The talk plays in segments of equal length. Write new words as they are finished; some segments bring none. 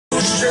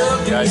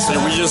Guys, so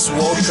we just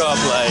woke up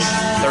like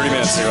 30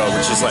 minutes ago,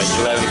 which is like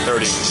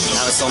 11:30.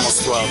 Now it's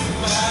almost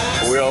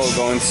 12. We're all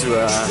going to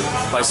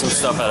buy some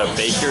stuff at a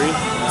bakery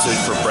to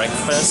eat for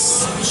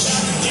breakfast,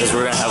 because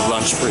we're gonna have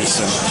lunch pretty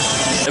soon.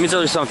 Let me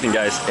tell you something,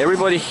 guys.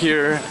 Everybody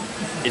here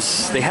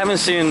they haven't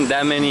seen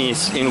that many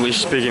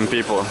English-speaking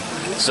people.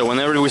 So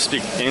whenever we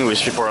speak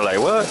English, people are like,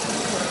 what?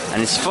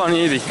 And it's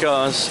funny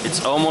because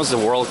it's almost the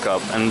World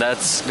Cup, and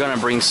that's gonna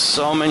bring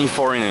so many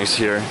foreigners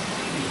here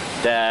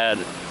that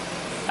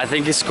I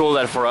think it's cool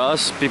that for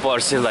us, people are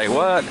still like,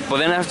 what? But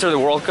then after the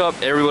World Cup,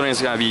 everyone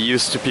is gonna be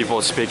used to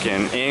people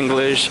speaking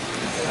English.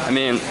 I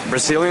mean,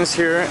 Brazilians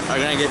here are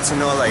gonna get to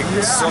know like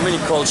so many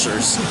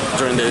cultures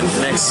during the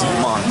next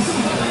month.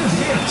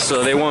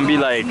 So they won't be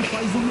like,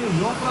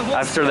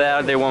 after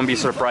that, they won't be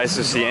surprised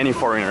to see any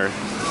foreigner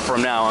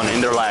from now on in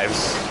their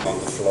lives. On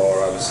the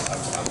floor,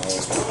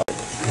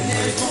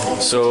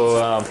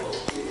 So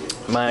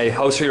my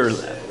host here,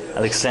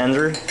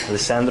 Alexander.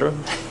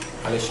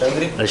 I'm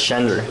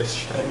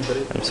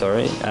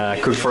sorry.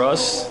 Cook for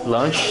us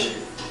lunch.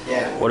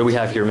 Yeah. What do we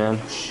have here, man?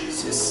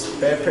 This is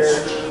pepper,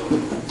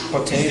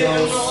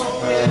 potatoes,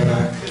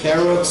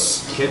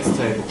 carrots,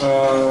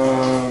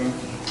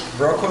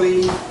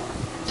 broccoli,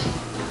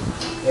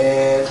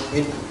 and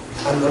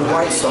the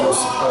white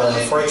sauce,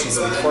 4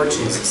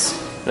 cheeses.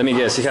 Let me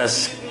guess. It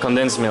has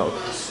condensed milk.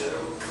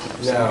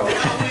 No.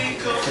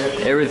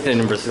 Everything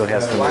in Brazil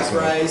has condensed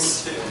White milk.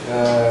 rice.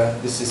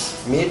 This is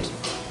meat.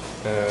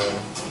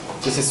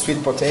 This is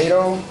sweet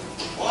potato,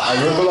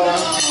 arugula,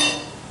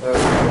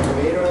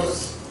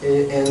 tomatoes,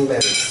 and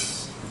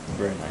lettuce.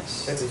 Very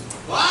nice. That's it.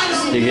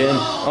 Again.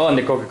 Oh, and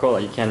the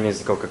Coca-Cola. You can't miss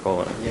the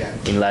Coca-Cola. Yeah.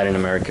 In Latin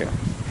America.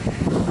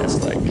 That's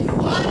like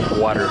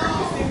water.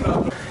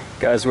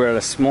 Guys, we're at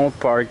a small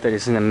park that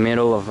is in the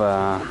middle of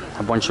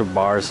a bunch of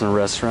bars and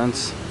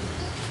restaurants.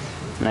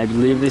 And I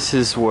believe this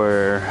is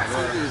where,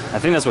 I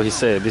think that's what he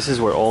said, this is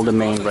where all the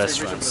main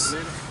restaurants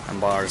and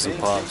bars and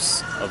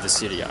pubs of the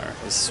city are.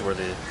 This is where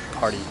the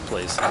party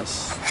place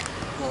is.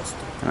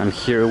 And I'm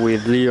here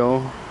with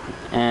Leo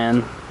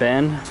and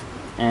Ben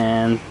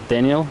and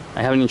Daniel.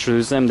 I haven't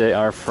introduced them. They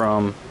are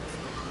from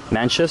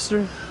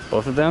Manchester,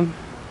 both of them.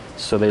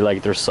 So they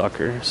like their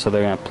soccer, so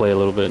they're gonna play a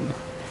little bit.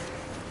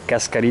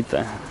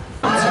 Cascarita.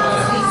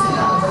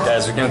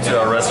 Guys, we came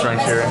to a restaurant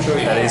here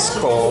that is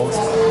called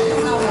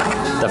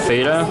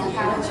Tapioca,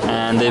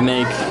 and they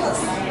make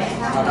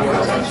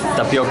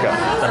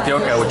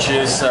tapioca, which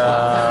is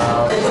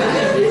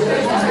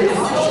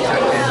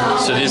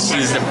so this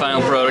is the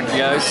final product,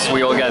 guys.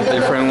 We all got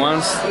different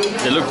ones.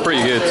 They look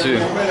pretty good too.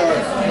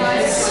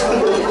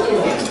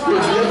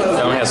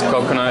 That one has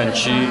coconut and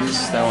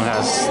cheese. That one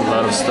has a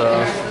lot of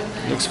stuff.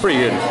 Looks pretty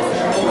good.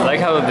 I like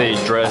how they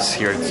dress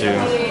here too.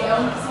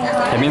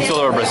 I've been to a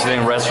lot of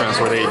Brazilian restaurants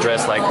where they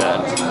dress like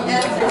that.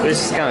 This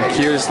is kind of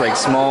cute. It's like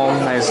small,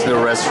 nice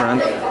little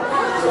restaurant.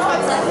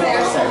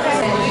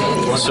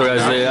 So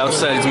guys, the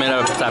outside is made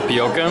out of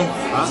tapioca.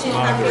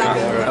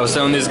 I was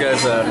telling these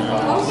guys that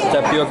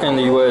tapioca in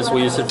the US,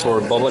 we use it for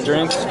boba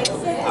drinks,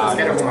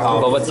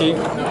 boba tea. I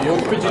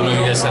don't know if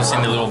you guys have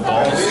seen the little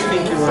balls,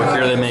 but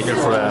here they make it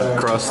for a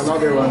crust.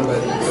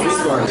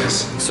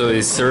 So the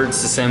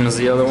dessert's the same as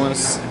the other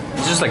ones.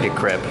 It's just like a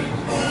crepe,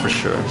 for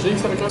sure.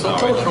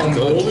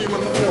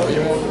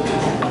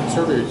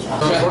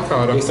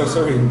 Eles estão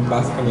sorrindo,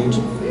 basicamente.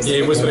 E aí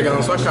eu vou esfregar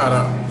na sua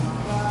cara.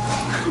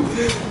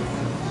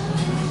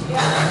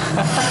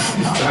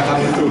 Vai estar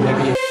no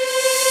YouTube,